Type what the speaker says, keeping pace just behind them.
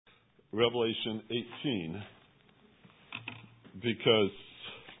Revelation 18, because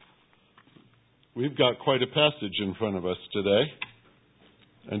we've got quite a passage in front of us today.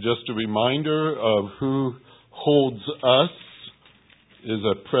 And just a reminder of who holds us is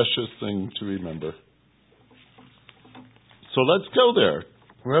a precious thing to remember. So let's go there.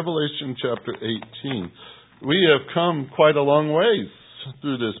 Revelation chapter 18. We have come quite a long ways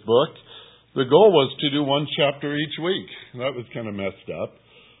through this book. The goal was to do one chapter each week. That was kind of messed up.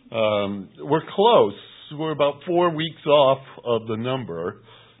 We're close. We're about 4 weeks off of the number.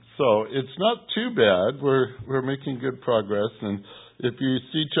 So it's not too bad. We're making good progress. And if you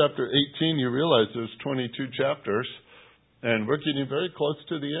see chapter 18, you realize there's 22 chapters. And we're getting very close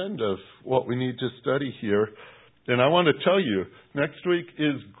to the end of what we need to study here. And I want to tell you, next week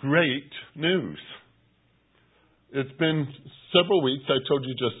is great news. It's been several weeks. I told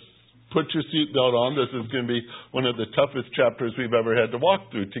you just put your seatbelt on. This is going to be one of the toughest chapters we've ever had to walk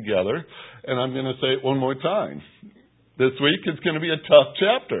through together. And I'm going to say it one more time. This week is going to be a tough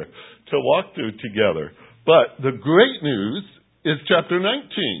chapter to walk through together. But the great news is chapter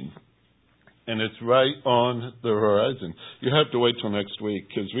 19. And it's right on the horizon. You have to wait till next week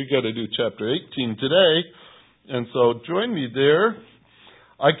because we got to do chapter 18 today. And so join me there.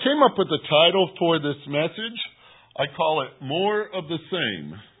 I came up with a title for this message. I call it More of the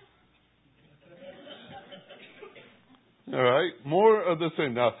Same. All right? More of the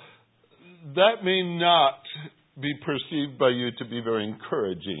same. Now, that may not be perceived by you to be very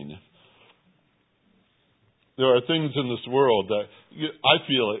encouraging. There are things in this world that I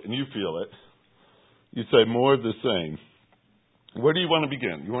feel it and you feel it. You say more of the same. Where do you want to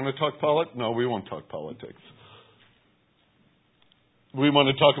begin? You want to talk politics? No, we won't talk politics. We want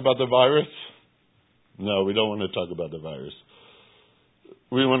to talk about the virus? No, we don't want to talk about the virus.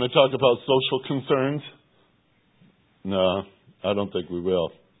 We want to talk about social concerns? No, I don't think we will.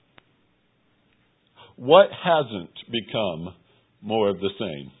 What hasn't become more of the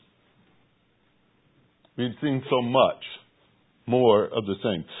same? We've seen so much more of the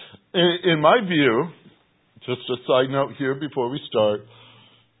same. In my view, just a side note here before we start,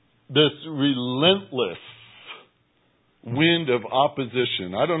 this relentless wind of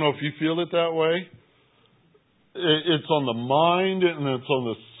opposition. I don't know if you feel it that way. It's on the mind and it's on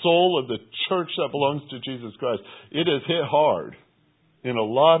the soul of the church that belongs to Jesus Christ. It has hit hard in a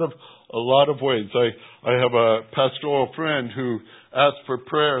lot of ways. I have a pastoral friend who asked for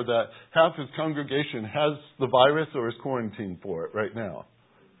prayer that half his congregation has the virus or is quarantined for it right now.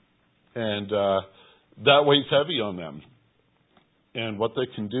 And that weighs heavy on them. And what they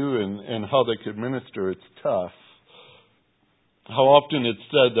can do and how they can minister, it's tough. How often it's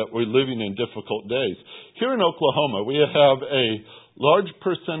said that we're living in difficult days. Here in Oklahoma, we have a large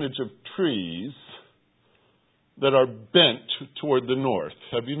percentage of trees that are bent toward the north.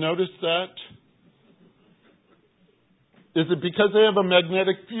 Have you noticed that? Is it because they have a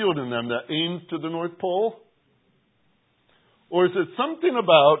magnetic field in them that aims to the North Pole? Or is it something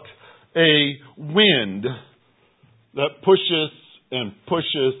about a wind that pushes and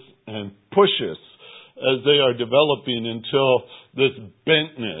pushes and pushes as they are developing until this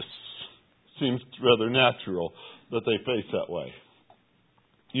bentness seems rather natural that they face that way?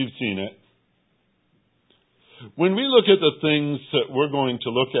 You've seen it. When we look at the things that we're going to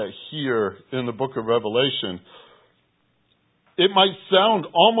look at here in the book of Revelation, it might sound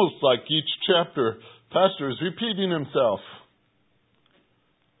almost like each chapter, pastor is repeating himself.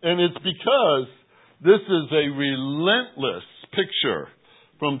 And it's because this is a relentless picture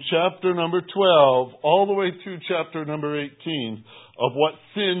from chapter number 12 all the way through chapter number 18 of what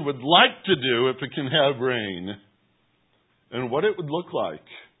sin would like to do if it can have rain and what it would look like.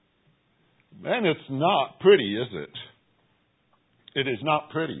 Man, it's not pretty, is it? It is not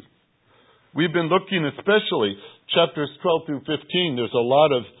pretty. We've been looking especially chapters 12 through 15. There's a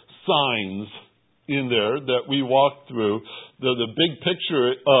lot of signs in there that we walk through. The big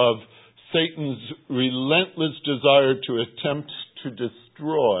picture of Satan's relentless desire to attempt to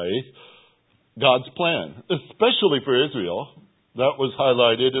destroy God's plan, especially for Israel. That was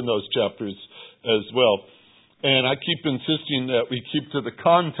highlighted in those chapters as well. And I keep insisting that we keep to the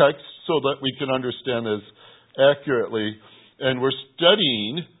context so that we can understand this accurately. And we're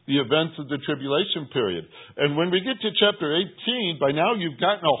studying the events of the tribulation period. And when we get to chapter 18, by now you've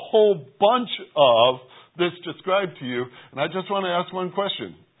gotten a whole bunch of this described to you. And I just want to ask one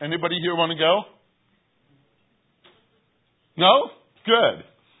question. Anybody here want to go? No? Good.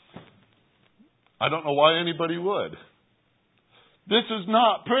 I don't know why anybody would. This is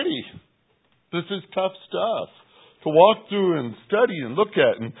not pretty. This is tough stuff to walk through and study and look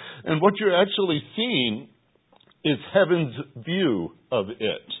at. And what you're actually seeing is heaven's view of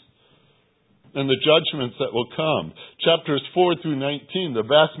it. and the judgments that will come. Chapters 4 through 19, the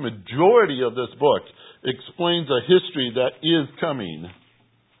vast majority of this book explains a history that is coming.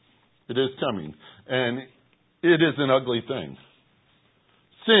 It is coming. And it is an ugly thing.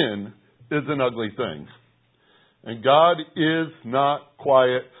 Sin is an ugly thing. And God is not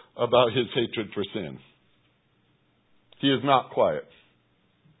quiet about his hatred for sin. He is not quiet.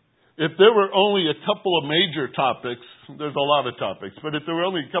 If there were only a couple of major topics, there's a lot of topics, but if there were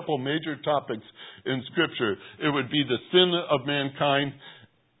only a couple of major topics in Scripture, it would be the sin of mankind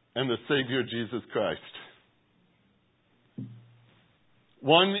and the Savior Jesus Christ.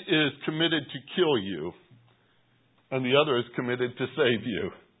 One is committed to kill you, and the other is committed to save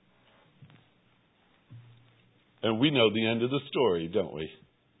you. And we know the end of the story, don't we?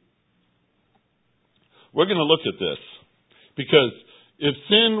 We're going to look at this, because if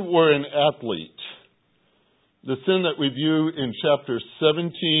sin were an athlete, the sin that we view in chapters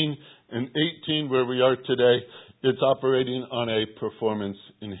 17 and 18, where we are today, it's operating on a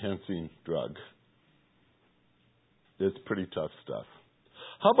performance-enhancing drug. It's pretty tough stuff.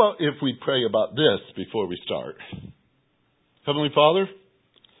 How about if we pray about this before we start? Heavenly Father,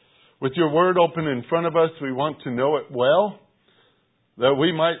 with your word open in front of us, we want to know it well, that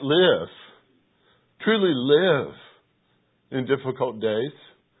we might live, truly live in difficult days,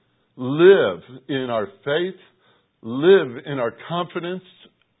 live in our faith, live in our confidence,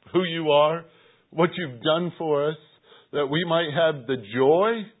 who you are, what you've done for us, that we might have the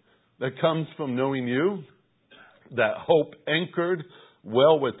joy that comes from knowing you, that hope anchored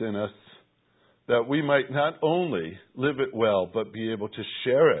well within us, that we might not only live it well, but be able to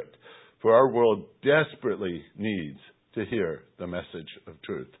share it, for our world desperately needs to hear the message of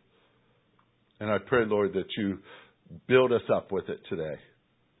truth. And I pray, Lord, that you build us up with it today.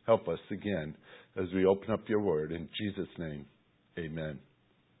 Help us again as we open up your word. In Jesus' name, amen.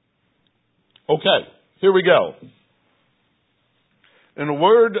 Okay, here we go. In a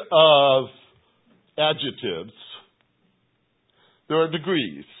word of adjectives, there are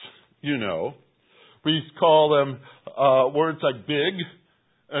degrees, you know. We call them words like big,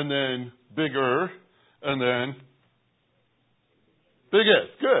 and then bigger, and then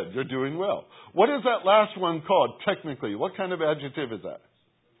biggest. Good, you're doing well. What is that last one called technically? What kind of adjective is that?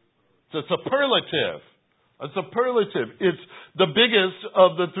 It's a superlative. A superlative. It's the biggest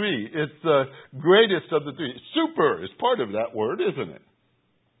of the three. It's the greatest of the three. Super is part of that word, isn't it?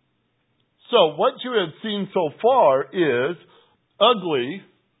 So what you have seen so far is ugly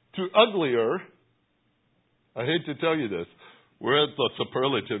to uglier. I hate to tell you this. We're at the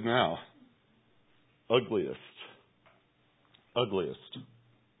superlative now. Ugliest. Ugliest.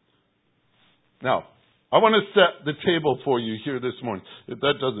 Now, I want to set the table for you here this morning. If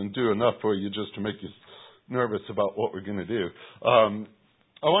that doesn't do enough for you just to make you nervous about what we're going to do,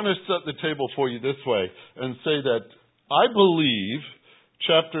 I want to set the table for you this way and say that I believe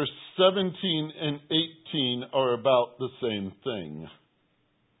chapters 17 and 18 are about the same thing.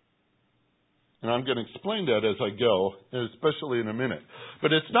 And I'm going to explain that as I go, especially in a minute.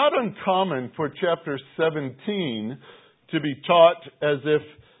 But it's not uncommon for chapter 17 to be taught as if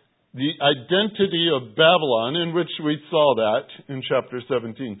the identity of Babylon, in which we saw that in chapter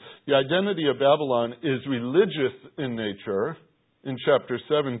 17, the identity of Babylon is religious in nature in chapter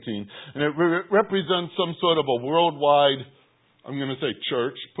 17. And it represents some sort of a worldwide, I'm going to say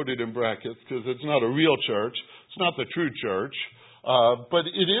church, put it in brackets, because it's not a real church. It's not the true church. But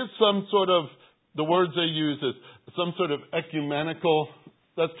it is some sort of, the words they use is some sort of ecumenical,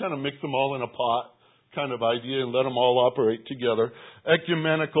 let's kind of mix them all in a pot kind of idea and let them all operate together.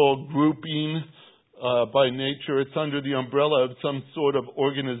 Ecumenical grouping by nature. It's under the umbrella of some sort of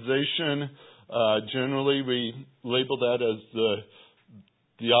organization. Generally, we label that as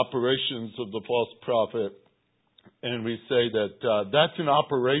the operations of the false prophet. And we say that that's an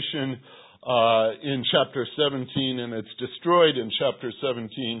operation in chapter 17, and it's destroyed in chapter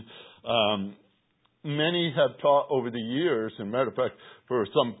 17. Many have taught over the years, and matter of fact, for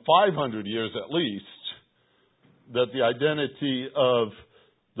some 500 years at least, that the identity of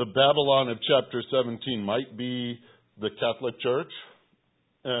the Babylon of chapter 17 might be the Catholic Church,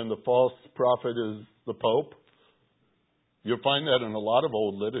 and the false prophet is the Pope. You'll find that in a lot of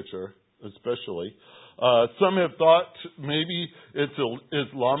old literature, especially. Some have thought maybe it's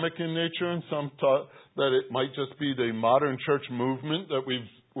Islamic in nature, and some thought that it might just be the modern church movement that we've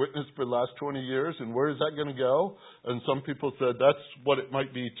witnessed for the last 20 years, and where is that going to go? And some people said that's what it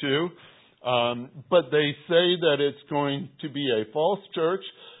might be too. But they say that it's going to be a false church,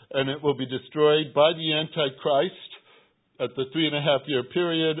 and it will be destroyed by the Antichrist at the 3.5-year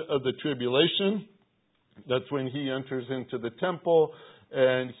period of the tribulation. That's when he enters into the temple,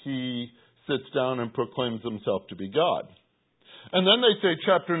 and he sits down and proclaims himself to be God. And then they say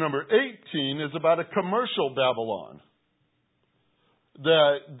chapter number 18 is about a commercial Babylon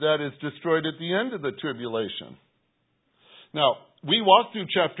that is destroyed at the end of the tribulation. Now, we walked through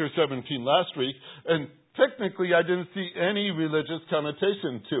chapter 17 last week, and technically I didn't see any religious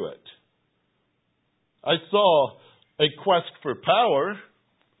connotation to it. I saw a quest for power.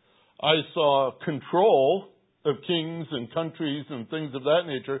 I saw control of kings and countries and things of that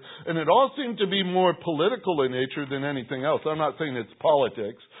nature. And it all seemed to be more political in nature than anything else. I'm not saying it's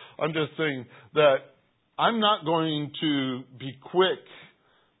politics. I'm just saying that I'm not going to be quick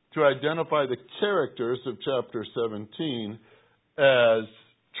to identify the characters of chapter 17 as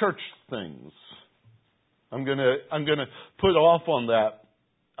church things. I'm gonna put off on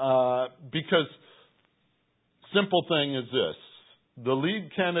that because simple thing is this: the lead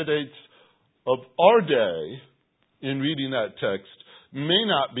candidates of our day in reading that text may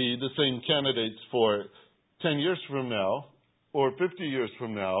not be the same candidates for 10 years from now, or 50 years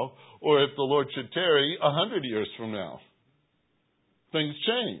from now, or if the Lord should tarry, 100 years from now. Things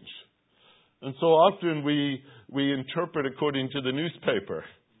change. And so often we interpret according to the newspaper.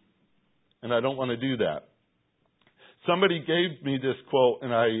 And I don't want to do that. Somebody gave me this quote,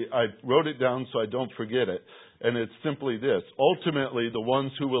 and I wrote it down so I don't forget it. And it's simply this: ultimately, the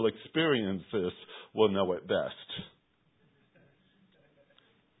ones who will experience this will know it best.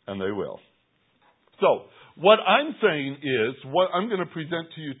 And they will. So, what I'm saying is, what I'm going to present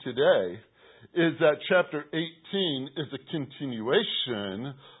to you today is that chapter 18 is a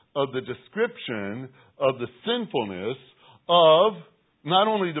continuation of the description of the sinfulness of not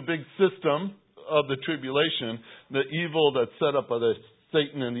only the big system of the tribulation, the evil that's set up by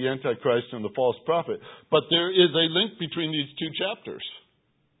Satan and the Antichrist and the false prophet, but there is a link between these two chapters.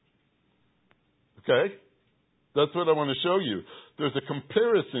 Okay? That's what I want to show you. There's a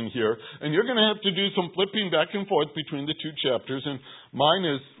comparison here, and you're going to have to do some flipping back and forth between the two chapters, and mine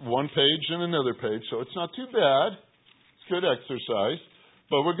is one page and another page, so it's not too bad. It's good exercise.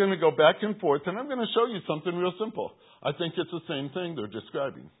 But we're going to go back and forth, and I'm going to show you something real simple. I think it's the same thing they're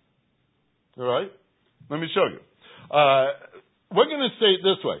describing. All right? Let me show you. We're going to say it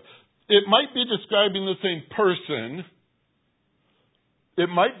this way. It might be describing the same person. It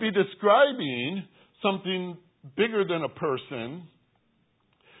might be describing something bigger than a person.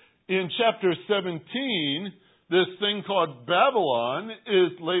 In chapter 17, this thing called Babylon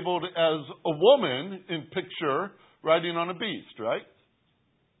is labeled as a woman in picture riding on a beast, right?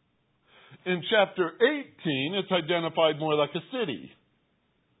 In chapter 18, it's identified more like a city.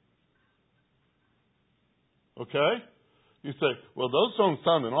 Okay? You say, well, those don't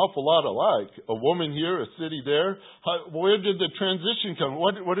sound an awful lot alike. A woman here, a city there. Where did the transition come?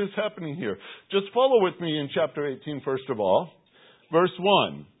 What is happening here? Just follow with me in chapter 18, first of all. Verse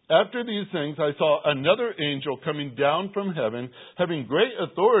 1. After these things, I saw another angel coming down from heaven, having great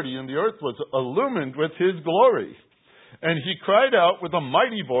authority, and the earth was illumined with his glory. And he cried out with a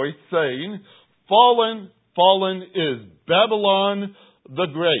mighty voice, saying, Fallen, fallen is Babylon the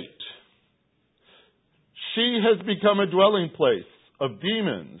Great. She has become a dwelling place of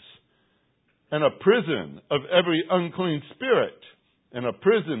demons and a prison of every unclean spirit and a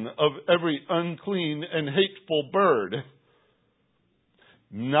prison of every unclean and hateful bird.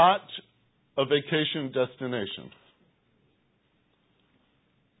 Not a vacation destination.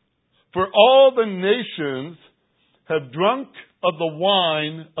 For all the nations have drunk of the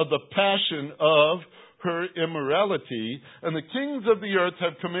wine of the passion of her immorality, and the kings of the earth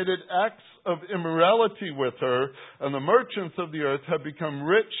have committed acts of immorality with her, and the merchants of the earth have become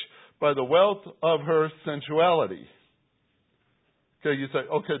rich by the wealth of her sensuality. Okay, you say,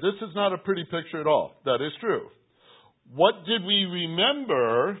 okay, this is not a pretty picture at all. That is true. What did we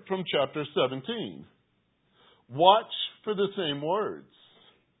remember from chapter 17? Watch for the same words.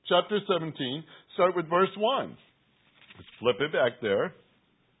 Chapter 17, start with verse 1. Let's flip it back there.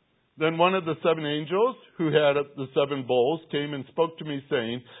 Then one of the seven angels who had the seven bowls came and spoke to me,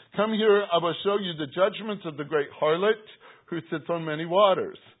 saying, Come here, I will show you the judgments of the great harlot who sits on many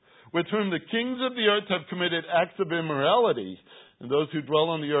waters, with whom the kings of the earth have committed acts of immorality, and those who dwell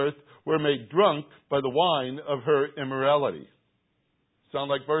on the earth were made drunk by the wine of her immorality. Sound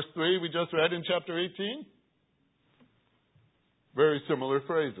like verse 3 we just read in chapter 18? Very similar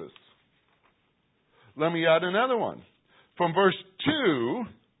phrases. Let me add another one. From verse 2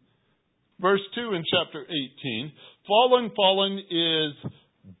 in chapter 18, fallen, fallen is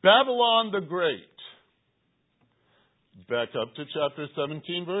Babylon the Great. Back up to chapter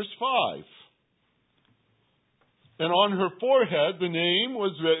 17, verse 5. And on her forehead the name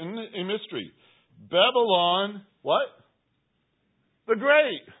was written, a mystery. Babylon, what? The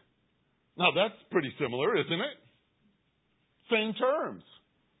Great. Now that's pretty similar, isn't it? Same terms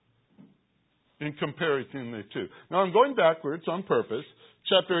in comparison the two. Now I'm going backwards on purpose.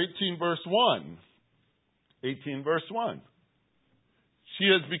 Chapter 18, verse 1. 18, verse 1. She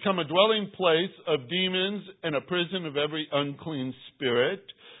has become a dwelling place of demons and a prison of every unclean spirit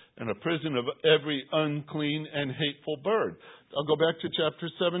and a prison of every unclean and hateful bird. I'll go back to chapter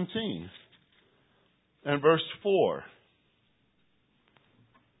 17 and verse 4.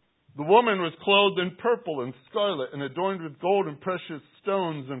 The woman was clothed in purple and scarlet and adorned with gold and precious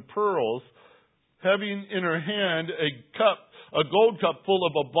stones and pearls, having in her hand a gold cup full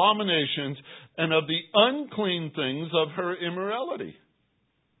of abominations and of the unclean things of her immorality.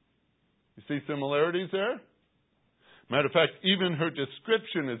 You see similarities there? Matter of fact, even her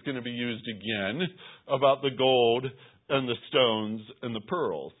description is going to be used again about the gold and the stones and the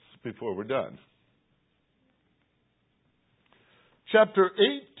pearls before we're done. Chapter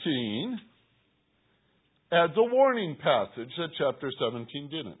 18 adds a warning passage that chapter 17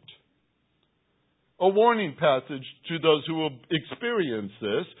 didn't. A warning passage to those who will experience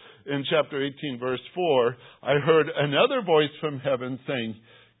this. In chapter 18, verse 4, I heard another voice from heaven saying,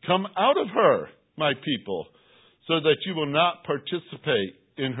 "Come out of her, my people, so that you will not participate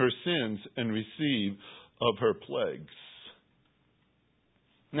in her sins and receive of her plagues."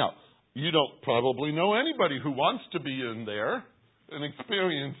 Now, you don't probably know anybody who wants to be in there and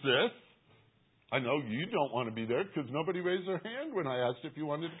experience this. I know you don't want to be there because nobody raised their hand when I asked if you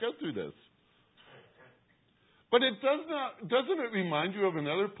wanted to go through this. But doesn't it remind you of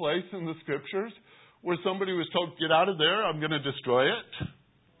another place in the scriptures where somebody was told, "Get out of there, I'm going to destroy it"?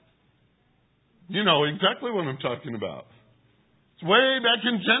 You know exactly what I'm talking about. It's way back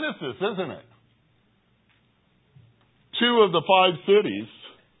in Genesis, isn't it? 2 of the 5 cities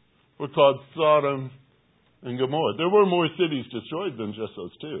were called Sodom and Gomorrah. There were more cities destroyed than just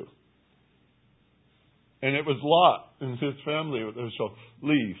those 2. And it was Lot and his family that was told,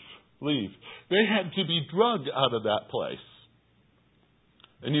 leave. They had to be drugged out of that place.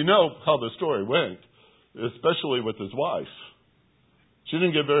 And you know how the story went, especially with his wife. She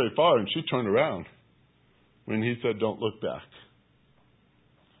didn't get very far and she turned around when he said, "Don't look back."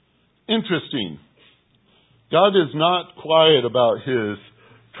 Interesting. God is not quiet about his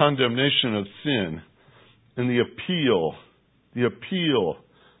condemnation of sin and the appeal,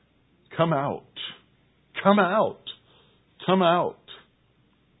 come out.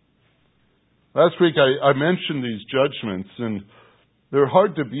 Last week I mentioned these judgments, and they're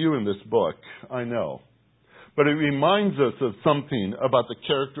hard to view in this book, I know. But it reminds us of something about the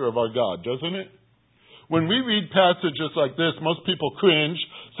character of our God, doesn't it? When we read passages like this, most people cringe,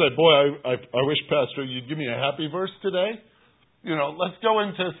 say, "Boy, I wish, Pastor, you'd give me a happy verse today. You know, let's go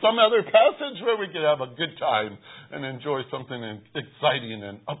into some other passage where we could have a good time and enjoy something exciting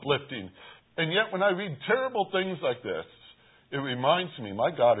and uplifting." And yet when I read terrible things like this, it reminds me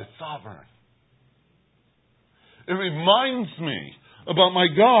my God is sovereign. It reminds me about my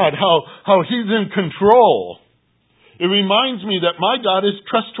God, how He's in control. It reminds me that my God is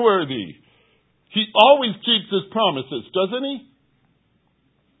trustworthy. He always keeps His promises, doesn't He?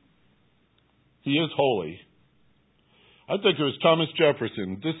 He is holy. I think it was Thomas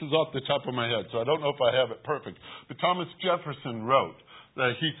Jefferson. This is off the top of my head, so I don't know if I have it perfect. But Thomas Jefferson wrote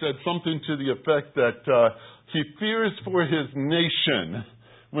that he said something to the effect that he fears for his nation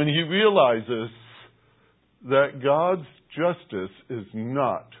when he realizes that God's justice is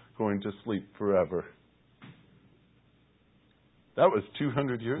not going to sleep forever. That was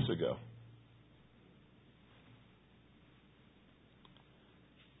 200 years ago.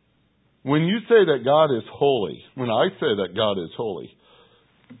 When you say that God is holy, when I say that God is holy,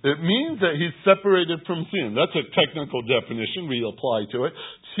 it means that He's separated from sin. That's a technical definition we apply to it.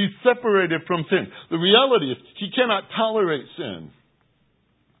 He's separated from sin. The reality is He cannot tolerate sin.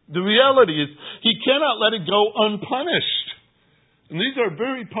 The reality is He cannot let it go unpunished. And these are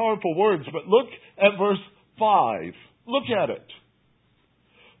very powerful words, but look at verse 5. Look at it.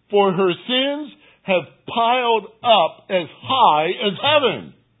 For her sins have piled up as high as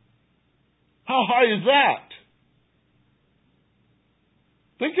heaven. How high is that?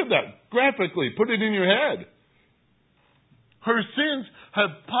 Think of that graphically. Put it in your head. Her sins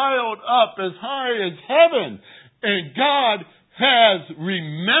have piled up as high as heaven, and God has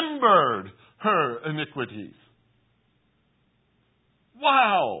remembered her iniquities.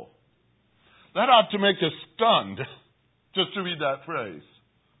 Wow! That ought to make us stunned just to read that phrase.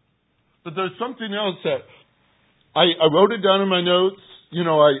 But there's something else that I wrote it down in my notes. You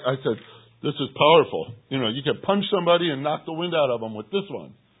know, I said, this is powerful. You know, you can punch somebody and knock the wind out of them with this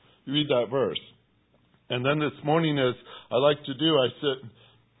one. You read that verse. And then this morning, as I like to do, I sit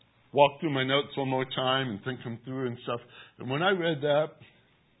walk through my notes one more time and think them through and stuff. And when I read that,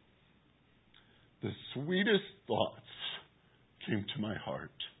 the sweetest thoughts came to my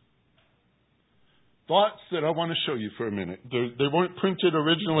heart. Thoughts that I want to show you for a minute. They weren't printed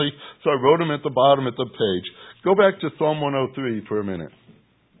originally, so I wrote them at the bottom of the page. Go back to Psalm 103 for a minute.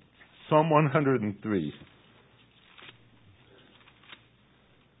 Psalm 103.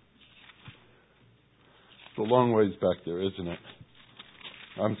 It's a long ways back there, isn't it?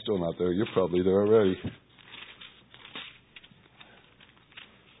 I'm still not there. You're probably there already.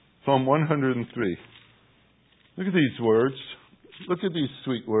 Psalm 103. Look at these words. Look at these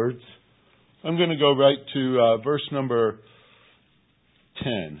sweet words. I'm going to go right to verse number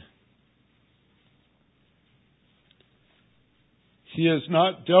 10. He has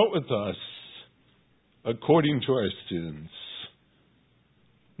not dealt with us according to our sins,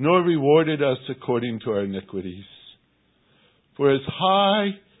 nor rewarded us according to our iniquities. For as high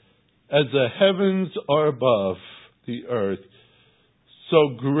as the heavens are above the earth,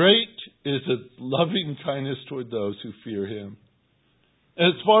 so great is His loving kindness toward those who fear Him.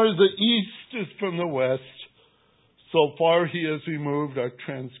 As far as the east is from the west, so far He has removed our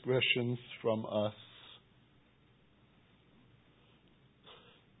transgressions from us.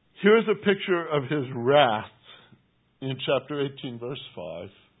 Here's a picture of His wrath in chapter 18, verse 5,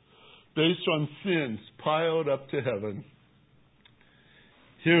 based on sins piled up to heaven.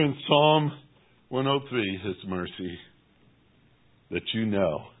 Here in Psalm 103, His mercy, that you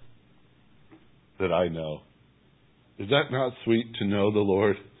know, that I know. Is that not sweet to know the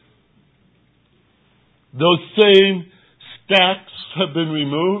Lord? Those same stacks have been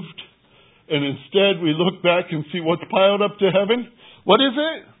removed, and instead we look back and see what's piled up to heaven. What is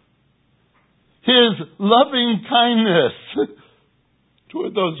it? His loving kindness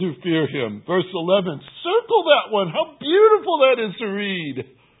toward those who fear Him. Verse 11. Circle that one. How beautiful that is to read.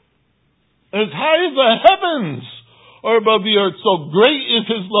 As high as the heavens are above the earth, so great is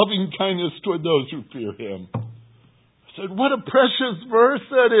His loving kindness toward those who fear Him. I said, what a precious verse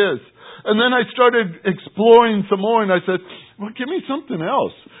that is. And then I started exploring some more, and I said, well, give me something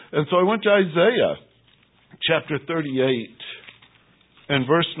else. And so I went to Isaiah chapter 38 and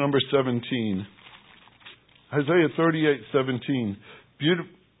verse number 17. Isaiah 38:17.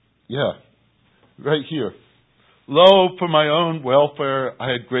 Beautiful. Yeah, right here. Lo, for my own welfare,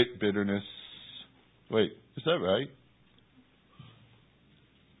 I had great bitterness. Wait, is that right?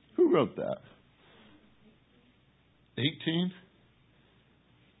 Who wrote that? 18?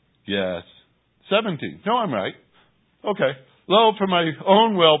 Yes. 17. No, I'm right. Okay. Lo, for my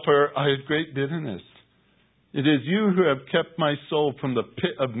own welfare, I had great bitterness. It is you who have kept my soul from the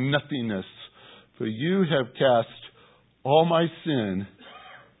pit of nothingness, for you have cast all my sin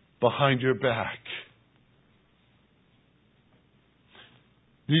behind your back.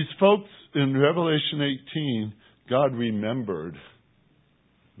 These folks in Revelation 18, God remembered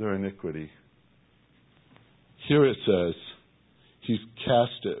their iniquity. Here it says, He's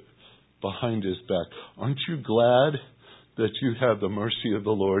cast it behind His back. Aren't you glad that you have the mercy of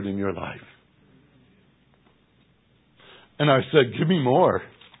the Lord in your life? And I said, give me more.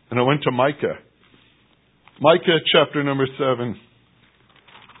 And I went to Micah. Micah chapter number 7.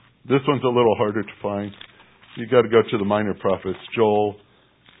 This one's a little harder to find. You got to go to the minor prophets, Joel,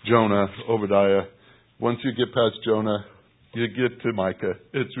 Jonah, Obadiah. Once you get past Jonah, you get to Micah.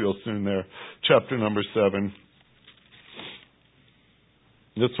 It's real soon there. Chapter number 7.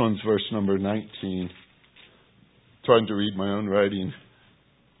 This one's verse number 19. Trying to read my own writing.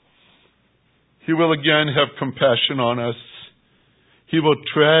 He will again have compassion on us. He will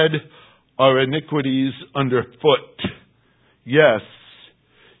tread our iniquities underfoot. Yes,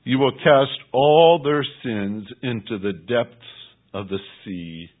 you will cast all their sins into the depths of the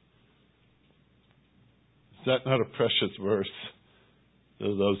sea. Is that not a precious verse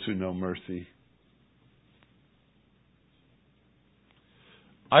to those who know mercy?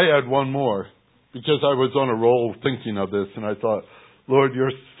 I add one more because I was on a roll thinking of this, and I thought, Lord,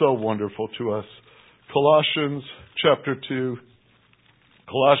 you're so wonderful to us. Colossians chapter 2.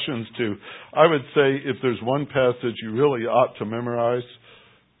 Colossians 2. I would say if there's one passage you really ought to memorize,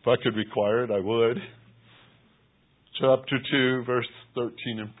 if I could require it, I would. Chapter 2, verse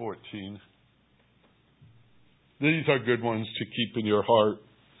 13 and 14. These are good ones to keep in your heart.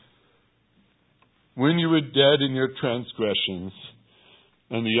 When you were dead in your transgressions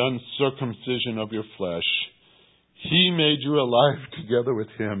and the uncircumcision of your flesh, He made you alive together with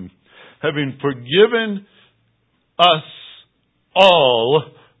Him, having forgiven us all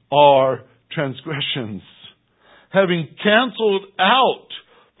our transgressions, having canceled out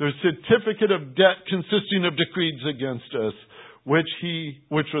the certificate of debt consisting of decrees against us, which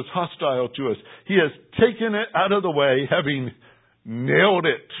was hostile to us. He has taken it out of the way, having nailed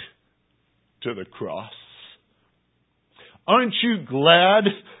it to the cross. Aren't you glad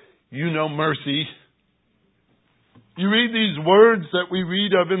you know mercy? You read these words that we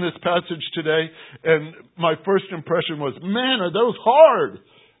read of in this passage today, and my first impression was, man, are those hard?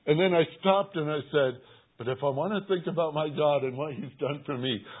 And then I stopped and I said, but if I want to think about my God and what He's done for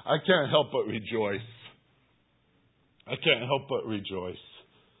me, I can't help but rejoice. I can't help but rejoice.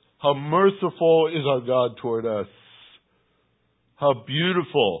 How merciful is our God toward us. How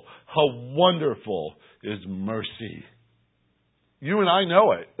beautiful, how wonderful is mercy. You and I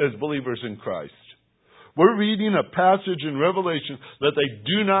know it as believers in Christ. We're reading a passage in Revelation that they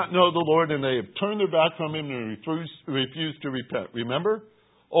do not know the Lord and they have turned their back from Him and refuse to repent. Remember?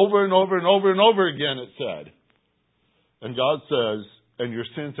 Over and over and over and over again it said. And God says, and your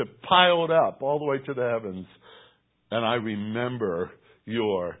sins have piled up all the way to the heavens, and I remember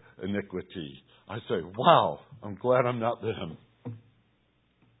your iniquity. I say, wow, I'm glad I'm not them.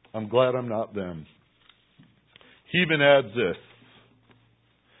 I'm glad I'm not them. He even adds this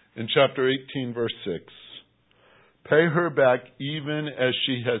in chapter 18, verse 6. Pay her back even as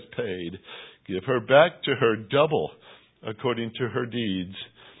she has paid. Give her back to her double according to her deeds.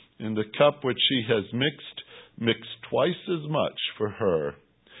 In the cup which she has mix twice as much for her.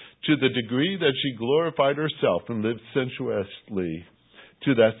 To the degree that she glorified herself and lived sensuously,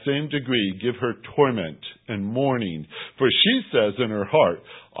 to that same degree give her torment and mourning. For she says in her heart,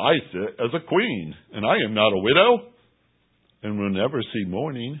 I sit as a queen, and I am not a widow, and will never see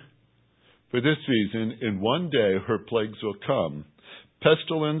mourning. For this reason, in one day her plagues will come,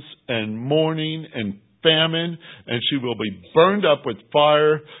 pestilence and mourning and famine, and she will be burned up with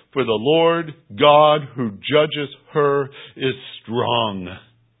fire, for the Lord God who judges her is strong.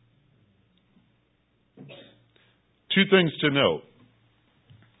 Two things to note.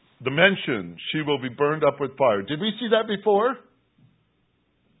 The mention, she will be burned up with fire. Did we see that before?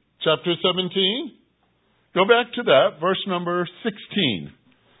 Chapter 17? Go back to that, verse number 16.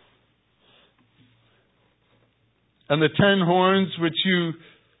 And the 10 horns which you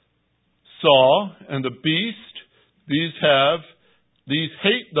saw, and the beast, these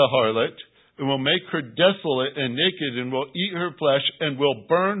hate the harlot, and will make her desolate and naked, and will eat her flesh, and will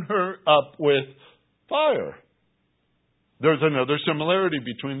burn her up with fire. There's another similarity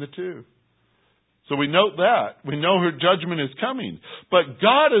between the two. So we note that. We know her judgment is coming. But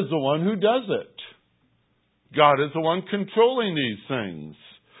God is the one who does it. God is the one controlling these things.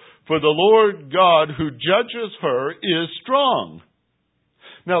 For the Lord God who judges her is strong.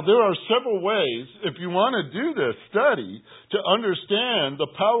 Now, there are several ways, if you want to do this study, to understand the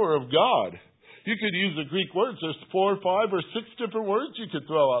power of God. You could use the Greek words. There's 4, 5, or 6 different words you could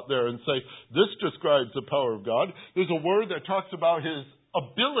throw out there and say, this describes the power of God. There's a word that talks about His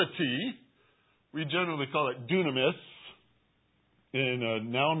ability. We generally call it dunamis in a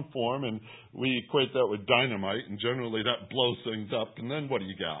noun form, and we equate that with dynamite, and generally that blows things up. And then what do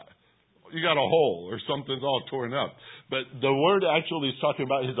you got? You got a hole or something's all torn up. But the word actually is talking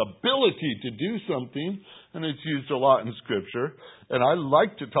about His ability to do something, and it's used a lot in Scripture. And I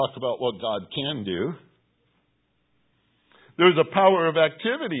like to talk about what God can do. There's a power of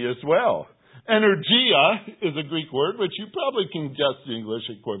activity as well. Energia is a Greek word, which you probably can guess the English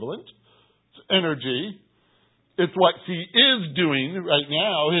equivalent. It's energy. It's what He is doing right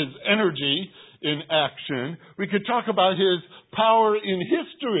now, His energy in action. We could talk about His power in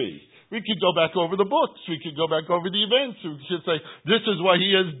history. We could go back over the books. We could go back over the events. We could say, this is what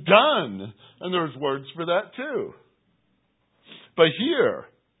He has done. And there's words for that too. But here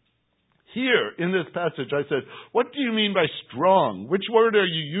in this passage, I said, what do you mean by strong? Which word are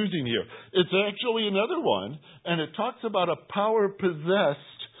you using here? It's actually another one, and it talks about a power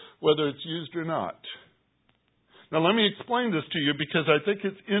possessed, whether it's used or not. Now let me explain this to you because I think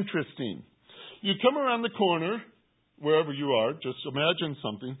it's interesting. You come around the corner, wherever you are, just imagine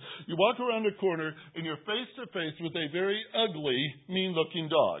something. You walk around a corner and you're face to face with a very ugly, mean-looking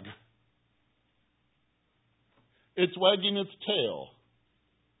dog. It's wagging its tail.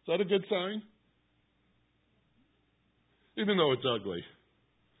 Is that a good sign? Even though it's ugly.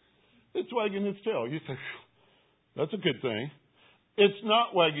 It's wagging its tail. You say, that's a good thing. It's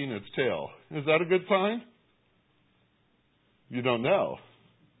not wagging its tail. Is that a good sign? You don't know.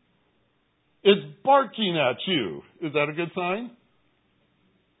 It's barking at you. Is that a good sign?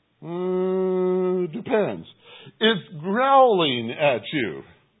 Depends. It's growling at you.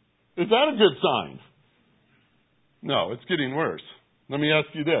 Is that a good sign? No, it's getting worse. Let me ask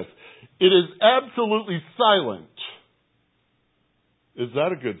you this. It is absolutely silent. Is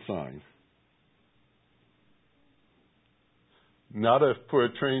that a good sign? Not for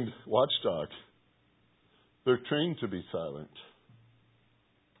a trained watchdog. They're trained to be silent.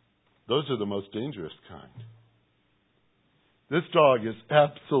 Those are the most dangerous kind. This dog is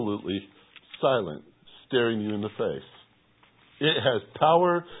absolutely silent, staring you in the face. It has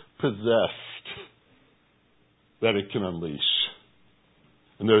power possessed that it can unleash.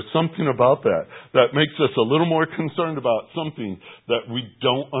 And there's something about that makes us a little more concerned about something that we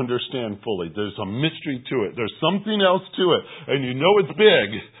don't understand fully. There's a mystery to it. There's something else to it. And you know it's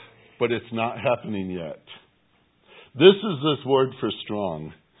big, but it's not happening yet. This is this word for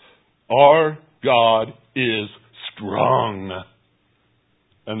strong. Our God is strong.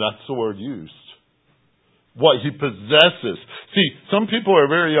 And that's the word used. What He possesses. See, some people are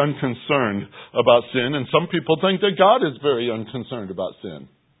very unconcerned about sin, and some people think that God is very unconcerned about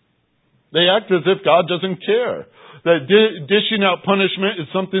sin. They act as if God doesn't care. That dishing out punishment is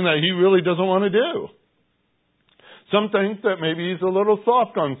something that He really doesn't want to do. Some think that maybe He's a little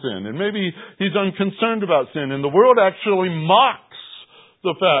soft on sin, and maybe He's unconcerned about sin. And the world actually mocks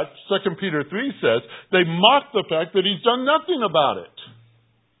the fact, 2 Peter 3 says, they mock the fact that He's done nothing about it.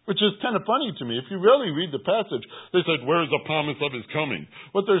 Which is kind of funny to me. If you really read the passage, they said, where's the promise of His coming?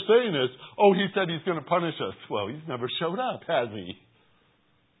 What they're saying is, oh, He said He's going to punish us. Well, He's never showed up, has He?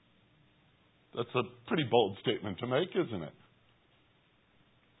 That's a pretty bold statement to make, isn't it?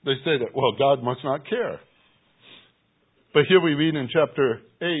 They say that, well, God must not care. But here we read in chapter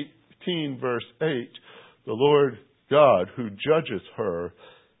 18, verse 8, the Lord God who judges her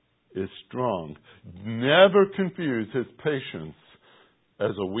is strong. Never confuse His patience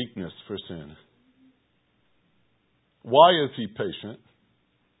as a weakness for sin. Why is He patient?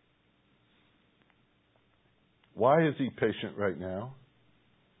 Why is He patient right now?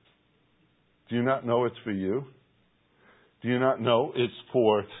 Do you not know it's for you? Do you not know it's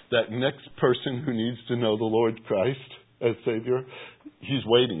for that next person who needs to know the Lord Christ as Savior? He's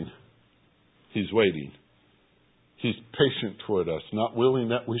waiting. He's waiting. He's patient toward us, not willing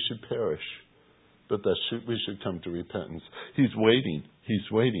that we should perish, but that we should come to repentance. He's waiting.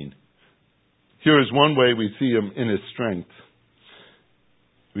 He's waiting. Here is one way we see Him in His strength.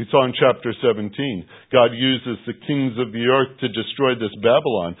 We saw in chapter 17, God uses the kings of the earth to destroy this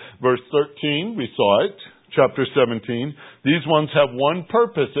Babylon. Verse 13, we saw it. Chapter 17, these ones have one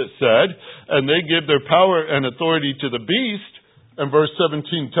purpose, it said, and they give their power and authority to the beast. And verse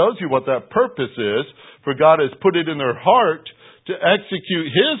 17 tells you what that purpose is, for God has put it in their heart to execute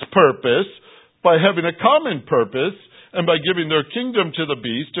His purpose by having a common purpose and by giving their kingdom to the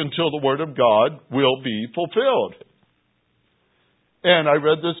beast until the word of God will be fulfilled. And I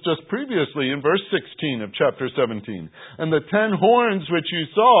read this just previously in verse 16 of chapter 17. And the 10 horns which you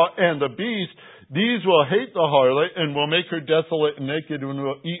saw and the beast, these will hate the harlot and will make her desolate and naked and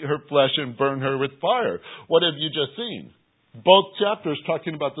will eat her flesh and burn her with fire. What have you just seen? Both chapters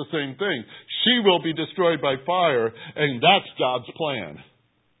talking about the same thing. She will be destroyed by fire, and that's God's plan.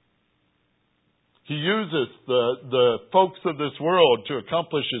 He uses the folks of this world to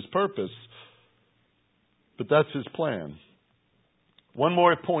accomplish His purpose. But that's His plan. One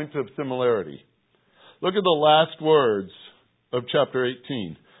more point of similarity. Look at the last words of chapter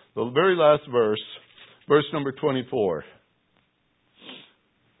 18. The very last verse, verse number 24.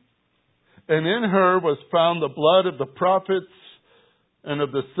 And in her was found the blood of the prophets and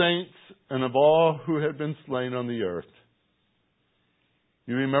of the saints and of all who had been slain on the earth.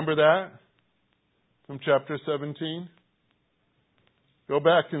 You remember that from chapter 17? Go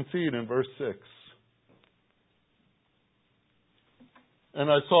back and see it in verse 6. And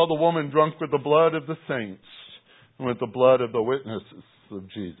I saw the woman drunk with the blood of the saints and with the blood of the witnesses of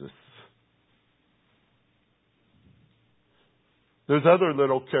Jesus. There's other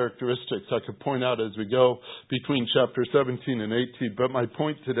little characteristics I could point out as we go between chapter 17 and 18, but my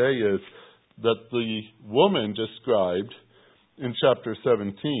point today is that the woman described in chapter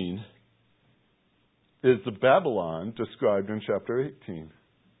 17 is the Babylon described in chapter 18.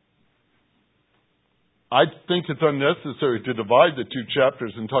 I think it's unnecessary to divide the two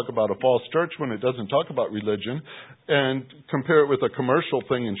chapters and talk about a false church when it doesn't talk about religion, and compare it with a commercial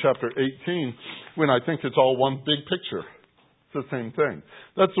thing in chapter 18 when I think it's all one big picture. It's the same thing.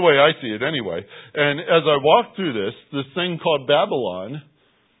 That's the way I see it anyway. And as I walk through this thing called Babylon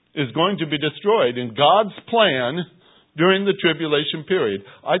is going to be destroyed in God's plan during the tribulation period.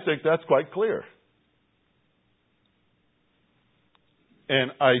 I think that's quite clear.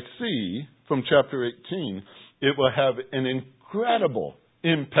 And I see from chapter 18, it will have an incredible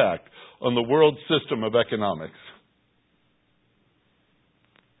impact on the world system of economics.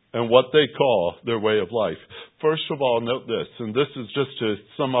 and what they call their way of life. First of all, note this, and this is just to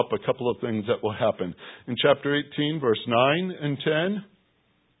sum up a couple of things that will happen. In chapter 18, verse 9 and 10,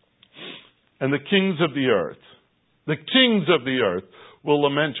 and the kings of the earth will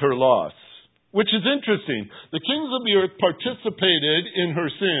lament her loss. Which is interesting. The kings of the earth participated in her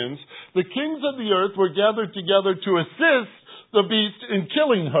sins. The kings of the earth were gathered together to assist the beast in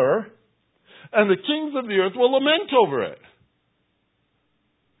killing her. And the kings of the earth will lament over it.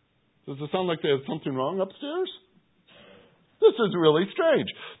 Does it sound like they have something wrong upstairs? This is really strange.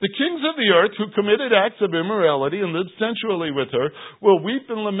 The kings of the earth who committed acts of immorality and lived sensually with her will weep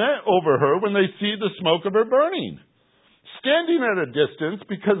and lament over her when they see the smoke of her burning. Standing at a distance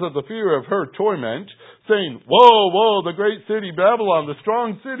because of the fear of her torment, saying, "Woe, woe, the great city Babylon, the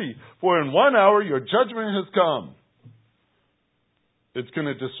strong city, for in 1 hour your judgment has come." It's going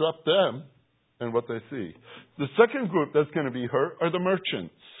to disrupt them and what they see. The second group that's going to be hurt are the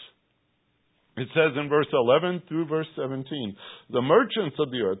merchants. It says in verse 11 through verse 17, the merchants of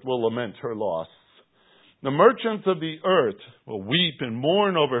the earth will lament her loss. The merchants of the earth will weep and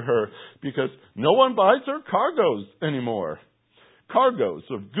mourn over her because no one buys her cargoes anymore. Cargoes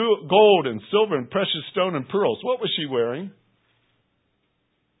of gold and silver and precious stone and pearls. What was she wearing?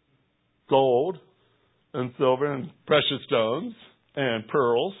 Gold and silver and precious stones and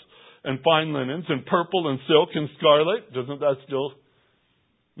pearls and fine linens and purple and silk and scarlet. Doesn't that still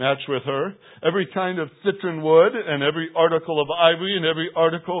match with her? Every kind of citron wood and every article of ivory and every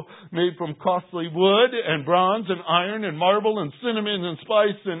article made from costly wood and bronze and iron and marble and cinnamon and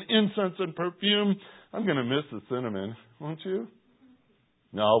spice and incense and perfume. I'm going to miss the cinnamon, won't you?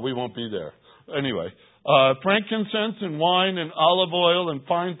 No, we won't be there. Anyway, frankincense and wine and olive oil and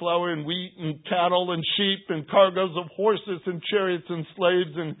fine flour and wheat and cattle and sheep and cargoes of horses and chariots and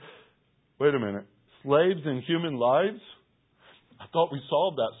slaves and... Wait a minute. Slaves and human lives? I thought we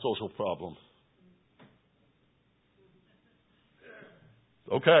solved that social problem.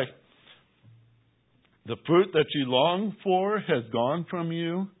 Okay. The fruit that you long for has gone from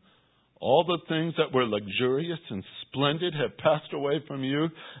you. All the things that were luxurious and splendid have passed away from you,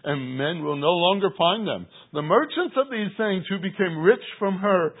 and men will no longer find them. The merchants of these things who became rich from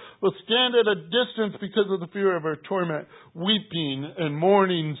her will stand at a distance because of the fear of her torment, weeping and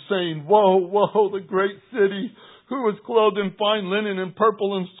mourning, saying, "Woe, woe, the great city, who was clothed in fine linen and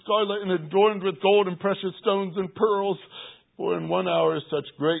purple and scarlet and adorned with gold and precious stones and pearls. For in 1 hour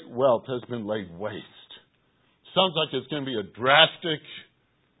such great wealth has been laid waste." Sounds like it's going to be a drastic,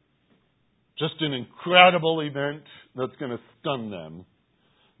 just an incredible event that's going to stun them.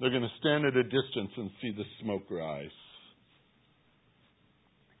 They're going to stand at a distance and see the smoke rise.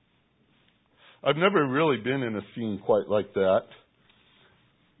 I've never really been in a scene quite like that.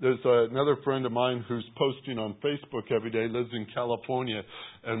 There's another friend of mine who's posting on Facebook every day, lives in California,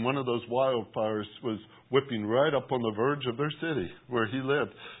 and one of those wildfires was whipping right up on the verge of their city where he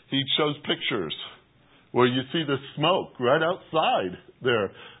lived. He shows pictures where you see the smoke right outside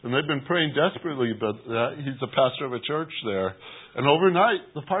there. And they've been praying desperately about that. He's a pastor of a church there. And overnight,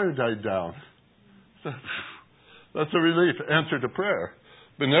 the fire died down. So, that's a relief, answer to prayer.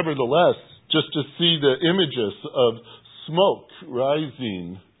 But nevertheless, just to see the images of smoke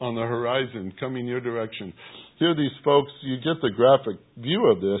rising on the horizon, coming your direction. Here these folks, you get the graphic view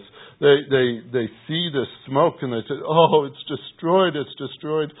of this. They see the smoke and they say, "Oh, it's destroyed, it's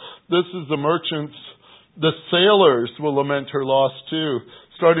destroyed." This is the merchants. The sailors will lament her loss too.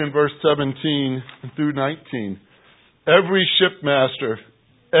 Starting in verse 17 through 19. Every shipmaster,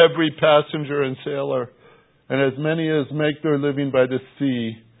 every passenger and sailor, and as many as make their living by the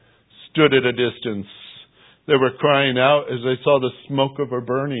sea, stood at a distance. They were crying out as they saw the smoke of her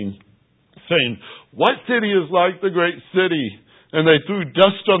burning, saying, "What city is like the great city?" And they threw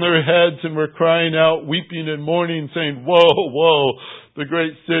dust on their heads and were crying out, weeping and mourning, saying, "Woe, woe, the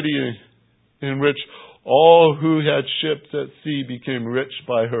great city in which all who had ships at sea became rich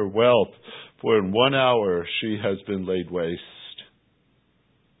by her wealth, for in 1 hour she has been laid waste."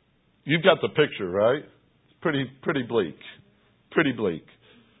 You've got the picture, right? Pretty bleak. Pretty bleak.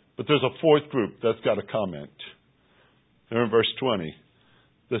 But there's a fourth group that's got a comment. Here in verse 20.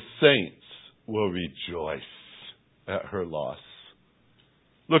 The saints will rejoice at her loss.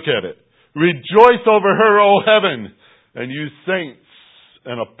 Look at it. Rejoice over her, O heaven, and you saints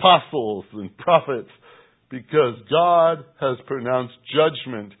and apostles and prophets, because God has pronounced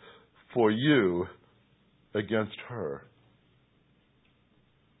judgment for you against her.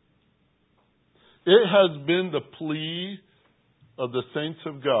 It has been the plea of the saints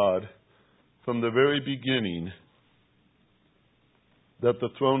of God from the very beginning that the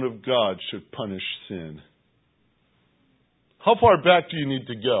throne of God should punish sin. How far back do you need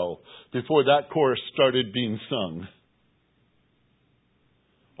to go before that chorus started being sung?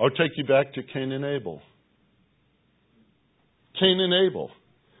 I'll take you back to Cain and Abel. Cain and Abel.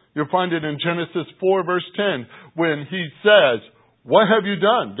 You'll find it in Genesis 4 verse 10 when he says, "What have you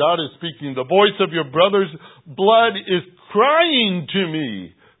done?" God is speaking. "The voice of your brother's blood is crying to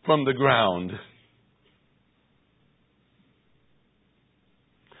me from the ground."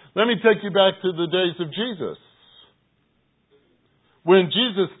 Let me take you back to the days of Jesus. When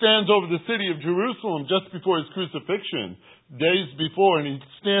Jesus stands over the city of Jerusalem just before his crucifixion, days before, and he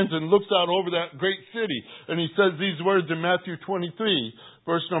stands and looks out over that great city, and he says these words in Matthew 23,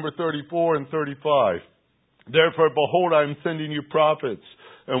 verse number 34 and 35. "Therefore, behold, I am sending you prophets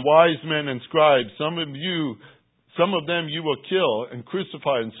and wise men and scribes. Some of them you will kill and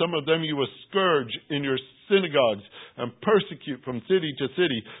crucify, and some of them you will scourge in your synagogues and persecute from city to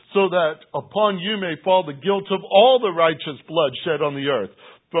city, so that upon you may fall the guilt of all the righteous blood shed on the earth,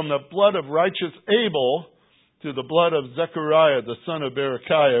 from the blood of righteous Abel to the blood of Zechariah, the son of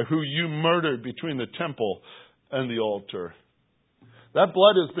Berechiah, who you murdered between the temple and the altar." That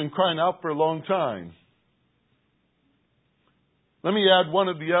blood has been crying out for a long time. Let me add one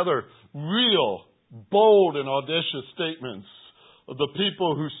of the other real bold and audacious statements of the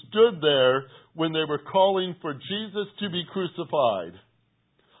people who stood there when they were calling for Jesus to be crucified.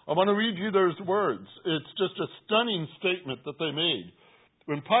 I want to read you those words. It's just a stunning statement that they made.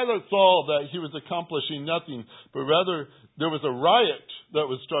 When Pilate saw that he was accomplishing nothing, but rather there was a riot that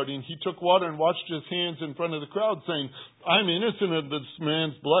was starting, he took water and washed his hands in front of the crowd, saying, "I'm innocent of this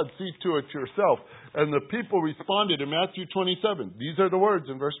man's blood. See to it yourself." And the people responded in Matthew 27. These are the words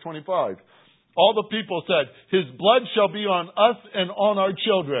in verse 25. All the people said, "His blood shall be on us and on our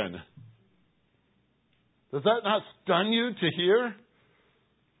children." Does that not stun you to hear?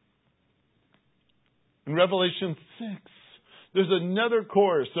 In Revelation 6, there's another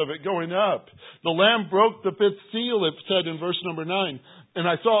chorus of it going up. "The Lamb broke the fifth seal," it said in verse number 9. "And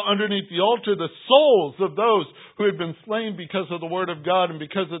I saw underneath the altar the souls of those who had been slain because of the word of God and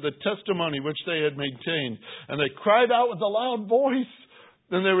because of the testimony which they had maintained. And they cried out with a loud voice.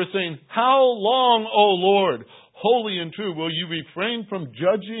 Then they were saying, 'How long, O Lord, holy and true, will you refrain from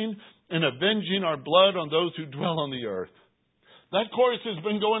judging and avenging our blood on those who dwell on the earth?'" That chorus has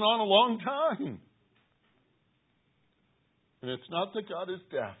been going on a long time. And it's not that God is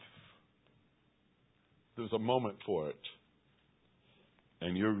deaf. There's a moment for it.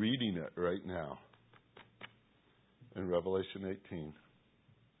 And you're reading it right now in Revelation 18.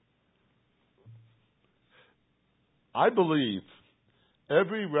 I believe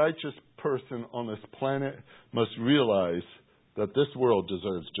every righteous person on this planet must realize that this world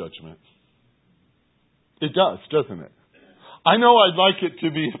deserves judgment. It does, doesn't it? I know I'd like it to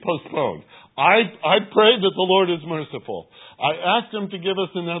be postponed. I pray that the Lord is merciful. I asked Him to give us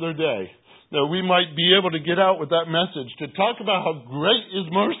another day, that we might be able to get out with that message, to talk about how great is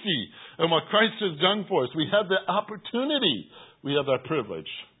mercy and what Christ has done for us. We have the opportunity. We have that privilege.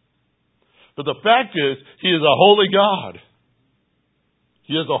 But the fact is, He is a holy God.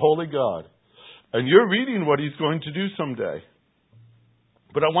 He is a holy God. And you're reading what He's going to do someday.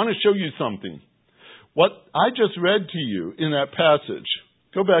 But I want to show you something. What I just read to you in that passage,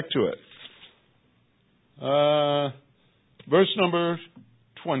 go back to it. Verse number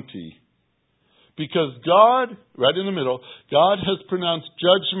 20. Because God, right in the middle, God has pronounced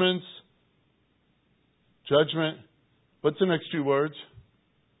judgment. What's the next two words?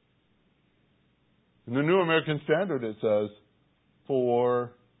 In the New American Standard it says,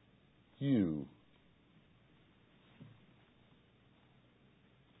 "for you."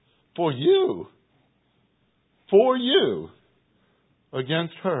 For you. For you.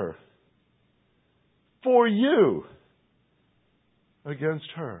 Against her. For you. Against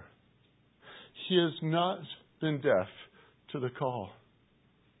her. He has not been deaf to the call.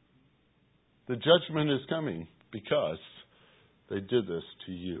 The judgment is coming because they did this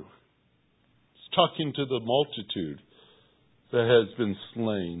to you. It's talking to the multitude that has been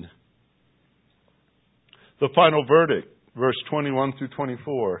slain. The final verdict, verse 21 through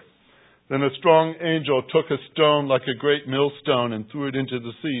 24. Then a strong angel took a stone like a great millstone and threw it into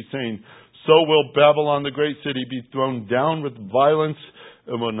the sea, saying, "So will Babylon, the great city, be thrown down with violence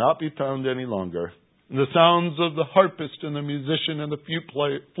and will not be found any longer. And the sounds of the harpist and the musician and the flute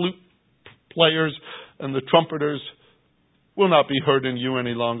players and the trumpeters will not be heard in you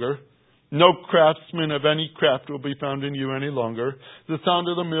any longer. No craftsman of any craft will be found in you any longer. The sound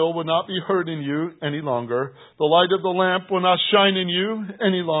of the mill will not be heard in you any longer. The light of the lamp will not shine in you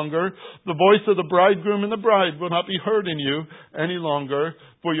any longer. The voice of the bridegroom and the bride will not be heard in you any longer.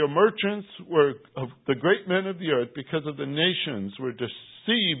 For your merchants were of the great men of the earth, because of the nations were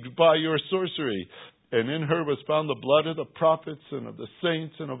deceived by your sorcery. And in her was found the blood of the prophets and of the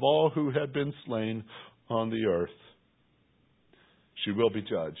saints and of all who had been slain on the earth. She will be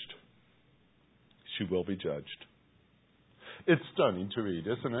judged. She will be judged. It's stunning to read,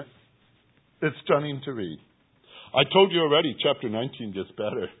 isn't it? It's stunning to read. I told you already, chapter 19 gets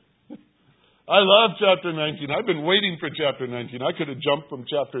better. I love chapter 19. I've been waiting for chapter 19. I could have jumped from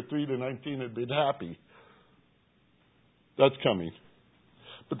chapter 3 to 19 and been happy. That's coming.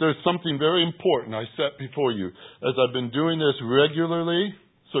 But there's something very important I set before you. As I've been doing this regularly,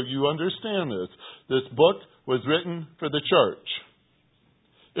 so you understand this. This book was written for the church.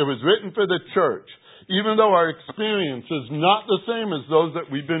 It was written for the church. Even though our experience is not the same as those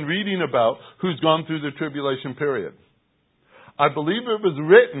that we've been reading about who's gone through the tribulation period. I believe it was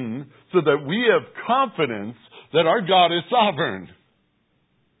written so that we have confidence that our God is sovereign.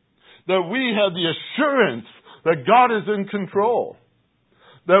 That we have the assurance that God is in control.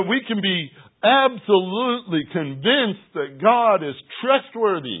 That we can be absolutely convinced that God is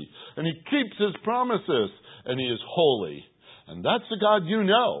trustworthy and He keeps His promises and He is holy. And that's the God you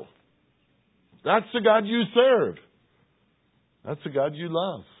know. That's the God you serve. That's the God you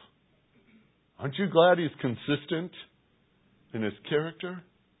love. Aren't you glad He's consistent in His character?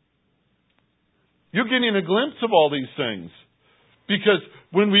 You're getting a glimpse of all these things. Because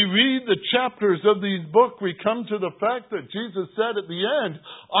when we read the chapters of these books, we come to the fact that Jesus said at the end,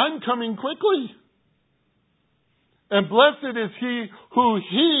 I'm coming quickly. And blessed is he who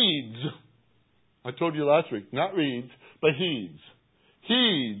heeds. I told you last week, not reads, but heeds.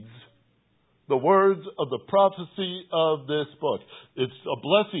 Heeds the words of the prophecy of this book. It's a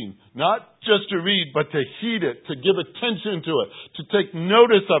blessing, not just to read, but to heed it, to give attention to it, to take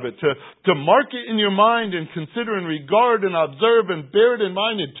notice of it, to mark it in your mind and consider and regard and observe and bear it in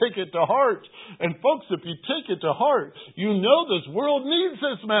mind and take it to heart. And folks, if you take it to heart, you know this world needs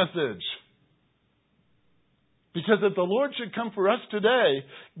this message. Because if the Lord should come for us today,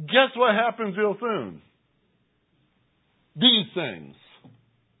 guess what happens real soon? These things.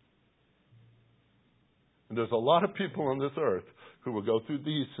 And there's a lot of people on this earth who will go through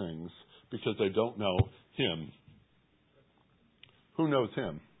these things because they don't know Him. Who knows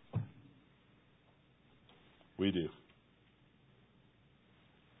Him? We do.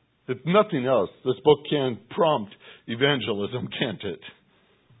 If nothing else, this book can prompt evangelism, can't it?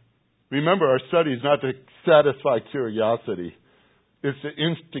 Remember, our study is not to satisfy curiosity. It's to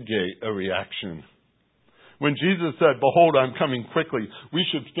instigate a reaction. When Jesus said, behold, I'm coming quickly, we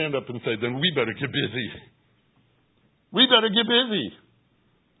should stand up and say, then we better get busy. We better get busy.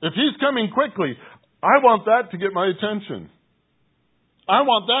 If He's coming quickly, I want that to get my attention. I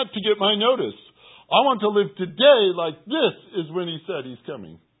want that to get my notice. I want to live today like this is when He said He's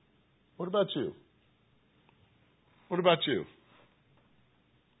coming. What about you? What about you?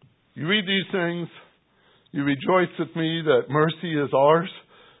 You read these things, you rejoice with me that mercy is ours,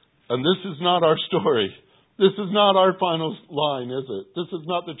 and this is not our story. This is not our final line, is it? This is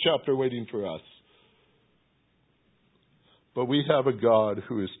not the chapter waiting for us. But we have a God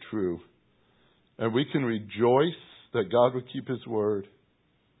who is true. And we can rejoice that God would keep His word.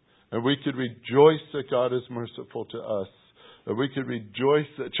 And we could rejoice that God is merciful to us. And we could rejoice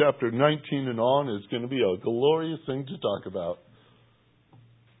that chapter 19 and on is going to be a glorious thing to talk about.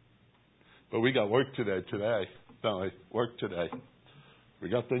 But we got work today. Don't we? Work today. We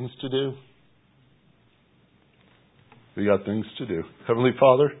got things to do. We got things to do. Heavenly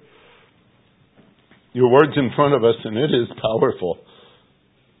Father, Your word's in front of us, and it is powerful.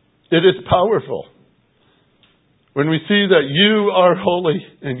 It is powerful. When we see that You are holy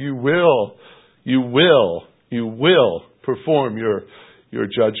and You will perform Your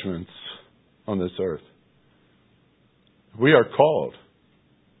judgments on this earth. We are called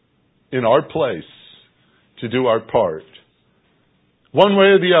in our place to do our part, one way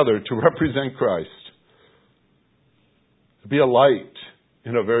or the other, to represent Christ, to be a light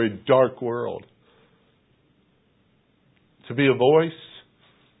in a very dark world. To be a voice,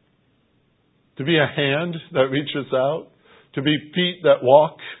 to be a hand that reaches out, to be feet that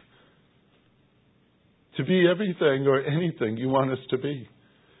walk, to be everything or anything You want us to be.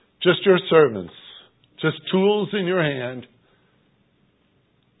 Just Your servants, just tools in Your hand,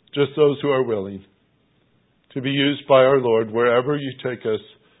 just those who are willing to be used by our Lord wherever You take us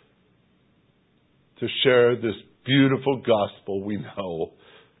to share this beautiful gospel we know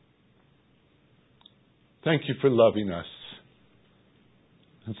Thank you for loving us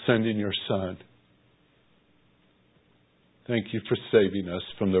and sending your Son. Thank you for saving us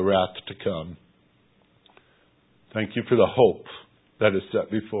from the wrath to come. Thank you for the hope that is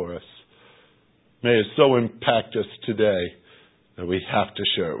set before us. May it so impact us today that we have to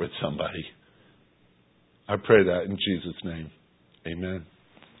share it with somebody. I pray that in Jesus' name. Amen.